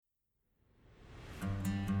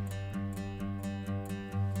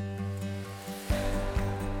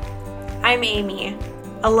I'm Amy,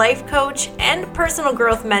 a life coach and personal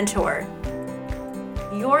growth mentor.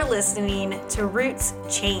 You're listening to Roots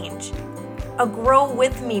Change, a Grow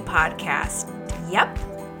With Me podcast. Yep,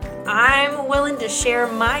 I'm willing to share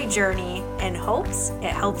my journey in hopes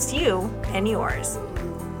it helps you and yours.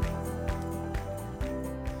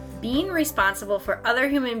 Being responsible for other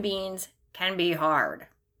human beings can be hard.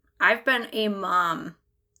 I've been a mom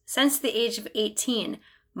since the age of 18.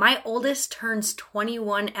 My oldest turns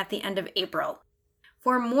 21 at the end of April.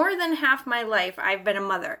 For more than half my life, I've been a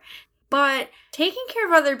mother. But taking care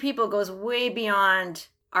of other people goes way beyond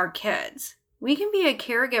our kids. We can be a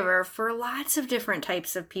caregiver for lots of different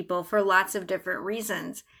types of people for lots of different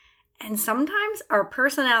reasons. And sometimes our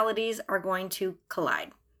personalities are going to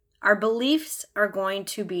collide. Our beliefs are going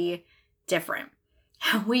to be different.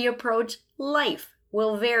 How we approach life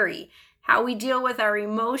will vary. How we deal with our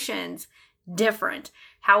emotions, different.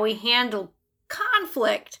 How we handle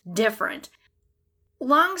conflict, different.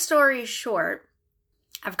 Long story short,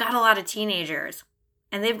 I've got a lot of teenagers,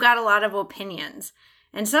 and they've got a lot of opinions.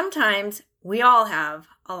 And sometimes we all have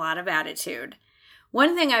a lot of attitude.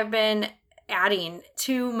 One thing I've been adding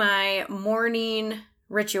to my morning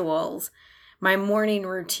rituals, my morning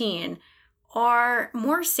routine, are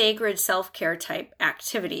more sacred self-care type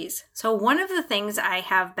activities. So one of the things I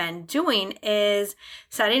have been doing is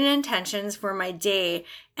setting intentions for my day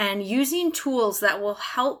and using tools that will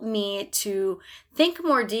help me to think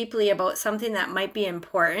more deeply about something that might be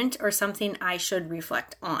important or something I should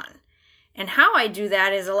reflect on. And how I do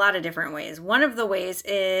that is a lot of different ways. One of the ways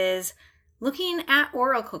is looking at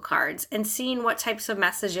oracle cards and seeing what types of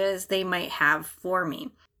messages they might have for me.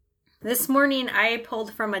 This morning I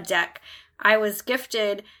pulled from a deck I was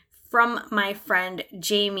gifted from my friend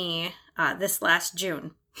Jamie this last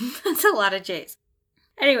June. That's a lot of J's.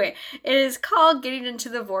 Anyway, it is called Getting Into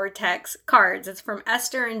the Vortex cards. It's from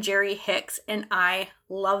Esther and Jerry Hicks, and I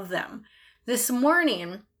love them. This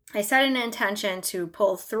morning, I set an intention to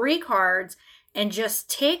pull 3 cards and just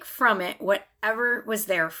take from it whatever was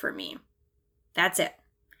there for me. That's it.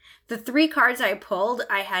 The 3 cards I pulled,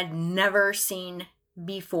 I had never seen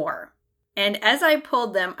before. And as I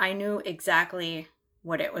pulled them, I knew exactly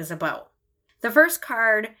what it was about. The first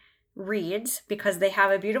card reads, because they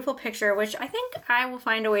have a beautiful picture, which I think I will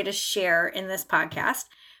find a way to share in this podcast,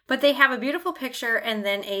 but they have a beautiful picture and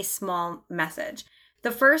then a small message.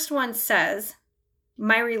 The first one says,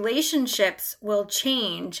 "My relationships will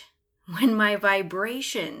change when my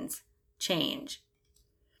vibrations change."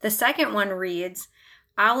 The second one reads,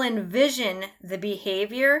 "I'll envision the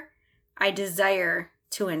behavior I desire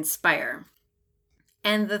to inspire."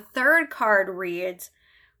 And the third card reads,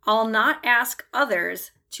 "I'll not ask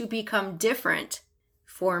others to become different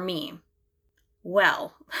for me."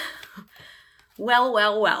 Well,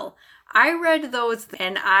 well. I read those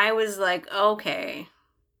and I was like, okay,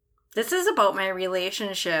 this is about my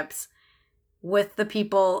relationships with the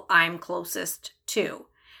people I'm closest to.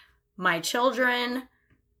 My children,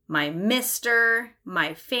 my mister,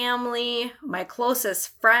 my family, my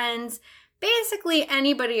closest friends. Basically,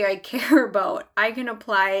 anybody I care about, I can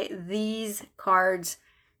apply these cards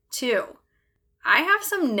to. I have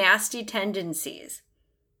some nasty tendencies.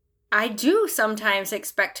 I do sometimes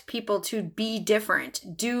expect people to be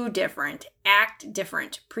different, do different, act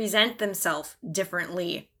different, present themselves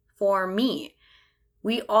differently for me.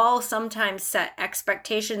 We all sometimes set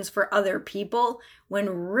expectations for other people when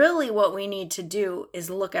really what we need to do is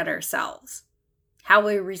look at ourselves. How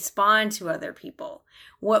we respond to other people,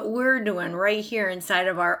 what we're doing right here inside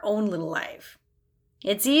of our own little life.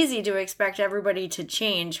 It's easy to expect everybody to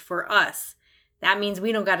change for us. That means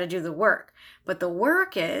we don't got to do the work. But the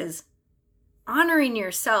work is honoring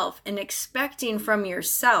yourself and expecting from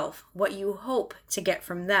yourself what you hope to get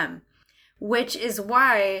from them, which is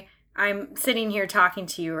why I'm sitting here talking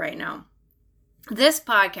to you right now. This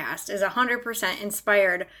podcast is 100%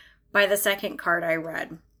 inspired by the second card I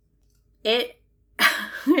read. It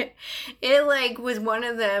was one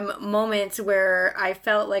of them moments where I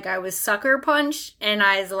felt like I was sucker punched and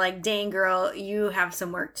I was like, dang girl, you have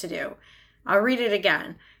some work to do. I'll read it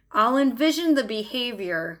again. "I'll envision the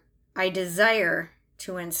behavior I desire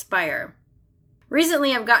to inspire."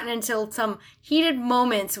 Recently, I've gotten into some heated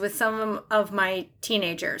moments with some of my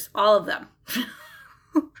teenagers, all of them.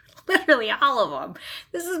 Literally all of them.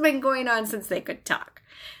 This has been going on since they could talk.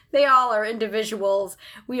 They all are individuals.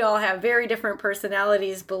 We all have very different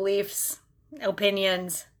personalities, beliefs,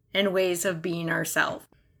 opinions, and ways of being ourselves.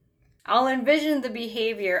 "I'll envision the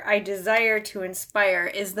behavior I desire to inspire"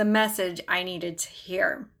 is the message I needed to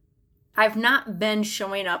hear. I've not been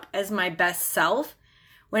showing up as my best self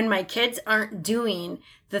when my kids aren't doing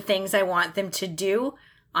the things I want them to do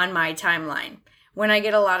on my timeline, when I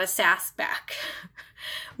get a lot of sass back,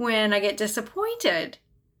 when I get disappointed.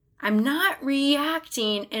 I'm not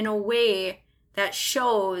reacting in a way that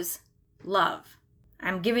shows love.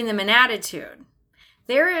 I'm giving them an attitude.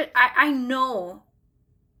 I know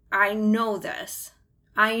this.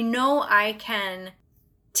 I know I can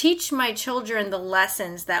teach my children the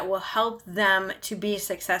lessons that will help them to be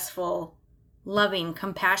successful, loving,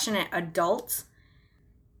 compassionate adults,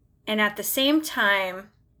 and at the same time,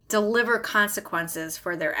 deliver consequences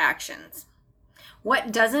for their actions.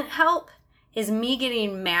 What doesn't help is me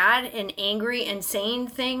getting mad and angry and saying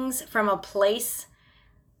things from a place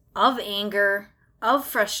of anger, of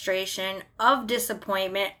frustration, of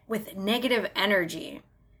disappointment with negative energy.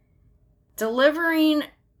 Delivering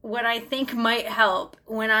what I think might help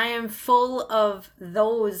when I am full of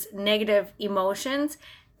those negative emotions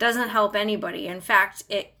doesn't help anybody. In fact,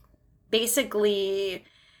 it basically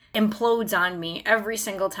implodes on me every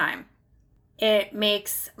single time. It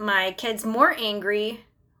makes my kids more angry,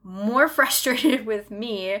 more frustrated with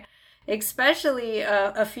me, especially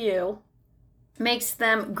a few. Makes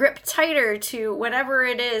them grip tighter to whatever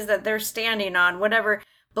it is that they're standing on, whatever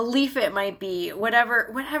belief it might be,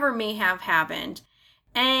 whatever may have happened.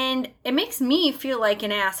 And it makes me feel like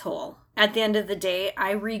an asshole. At the end of the day,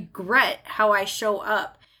 I regret how I show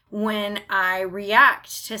up when I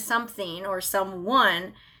react to something or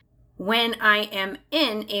someone when I am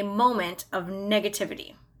in a moment of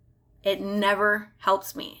negativity. It never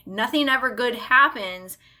helps me. Nothing ever good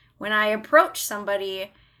happens when I approach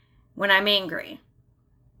somebody when I'm angry.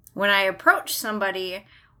 When I approach somebody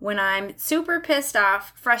when I'm super pissed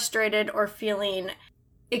off, frustrated, or feeling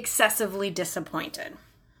excessively disappointed.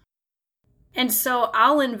 And so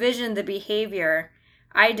I'll envision the behavior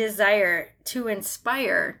I desire to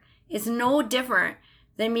inspire is no different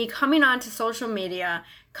than me coming onto social media,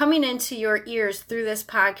 coming into your ears through this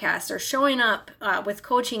podcast, or showing up with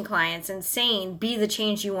coaching clients and saying, be the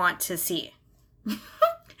change you want to see.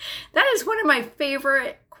 That is one of my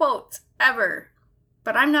favorite quotes ever,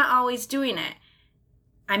 but I'm not always doing it.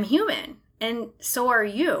 I'm human, and so are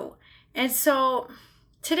you. And so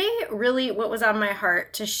today, really what was on my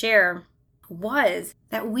heart to share was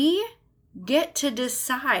that we get to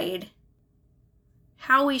decide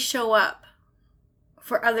how we show up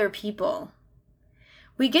for other people.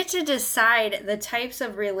 We get to decide the types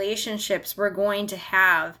of relationships we're going to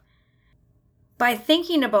have by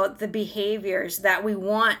thinking about the behaviors that we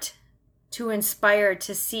want to inspire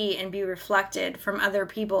to see and be reflected from other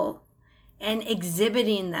people and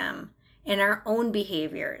exhibiting them in our own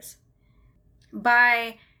behaviors.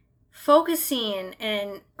 By focusing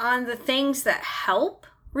on the things that help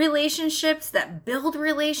relationships, that build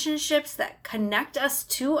relationships, that connect us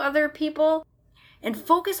to other people, and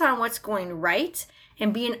focus on what's going right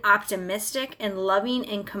and being optimistic and loving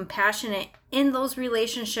and compassionate in those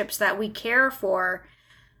relationships that we care for,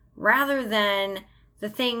 rather than the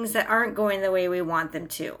things that aren't going the way we want them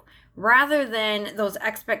to, rather than those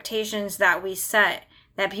expectations that we set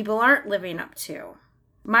that people aren't living up to.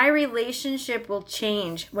 My relationship will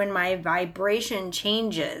change when my vibration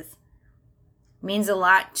changes. It means a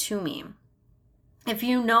lot to me. If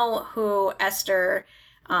you know who Esther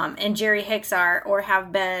and Jerry Hicks are, or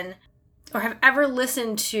have ever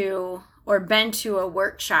listened to or been to a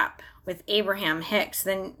workshop with Abraham Hicks,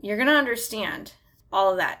 then you're going to understand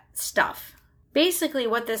all of that stuff. Basically,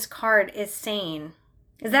 what this card is saying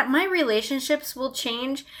is that my relationships will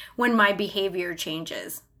change when my behavior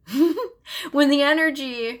changes. When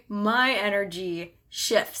my energy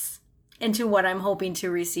shifts into what I'm hoping to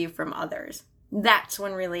receive from others. That's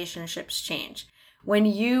when relationships change. When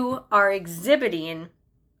you are exhibiting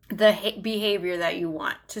the behavior that you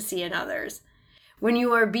want to see in others. When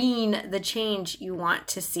you are being the change you want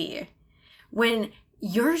to see. When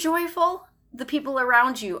you're joyful, the people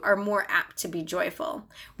around you are more apt to be joyful.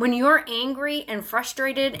 When you're angry and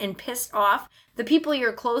frustrated and pissed off, the people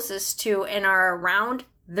you're closest to and are around,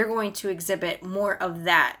 they're going to exhibit more of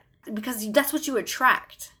that, because that's what you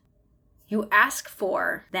attract. You ask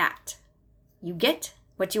for that. You get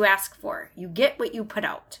what you ask for. You get what you put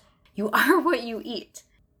out. You are what you eat.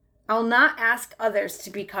 I'll not ask others to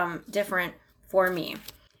become different for me.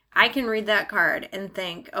 I can read that card and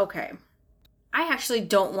think, okay, I actually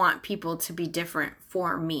don't want people to be different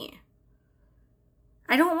for me.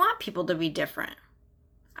 I don't want people to be different.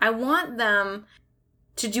 I want them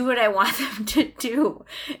to do what I want them to do.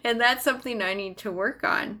 And that's something I need to work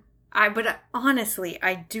on. But honestly,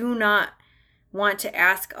 I do not want to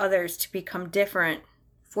ask others to become different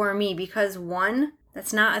for me, because one,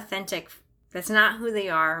 that's not authentic. That's not who they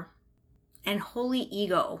are. And holy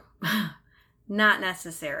ego, not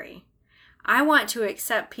necessary. I want to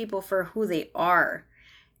accept people for who they are.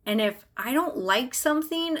 And if I don't like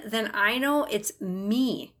something, then I know it's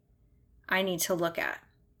me I need to look at.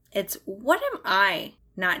 It's what am I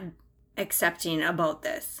not accepting about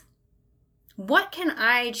this? What can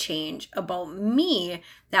I change about me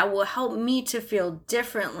that will help me to feel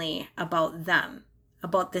differently about them,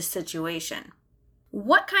 about this situation?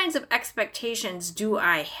 What kinds of expectations do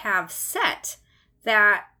I have set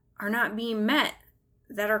that are not being met,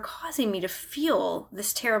 that are causing me to feel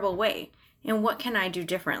this terrible way? And what can I do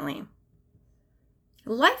differently?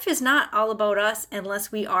 Life is not all about us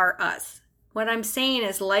unless we are us. What I'm saying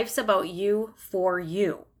is life's about you for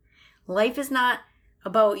you. Life is not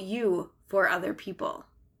about you for other people.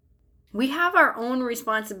 We have our own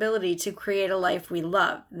responsibility to create a life we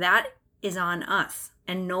love. That is on us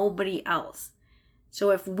and nobody else.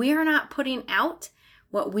 So if we're not putting out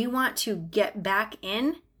what we want to get back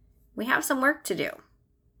in, we have some work to do.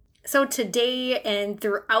 So today and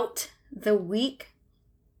throughout the week,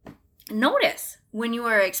 notice when you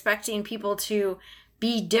are expecting people to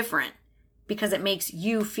be different because it makes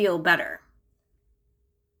you feel better.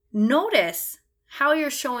 Notice how you're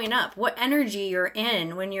showing up, what energy you're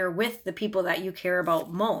in when you're with the people that you care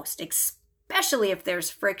about most, especially if there's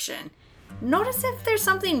friction. Notice if there's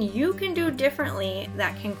something you can do differently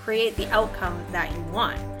that can create the outcome that you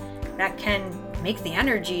want, that can make the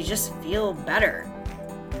energy just feel better.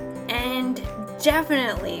 And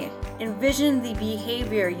definitely envision the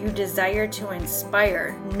behavior you desire to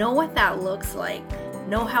inspire. Know what that looks like,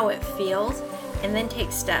 know how it feels, and then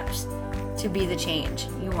take steps to be the change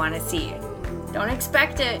you want to see. Don't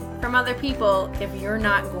expect it from other people if you're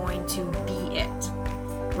not going to be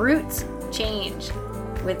it. Roots change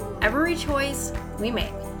with every choice we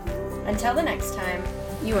make. Until the next time,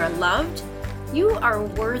 you are loved, you are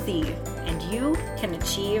worthy, and you can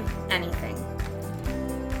achieve anything.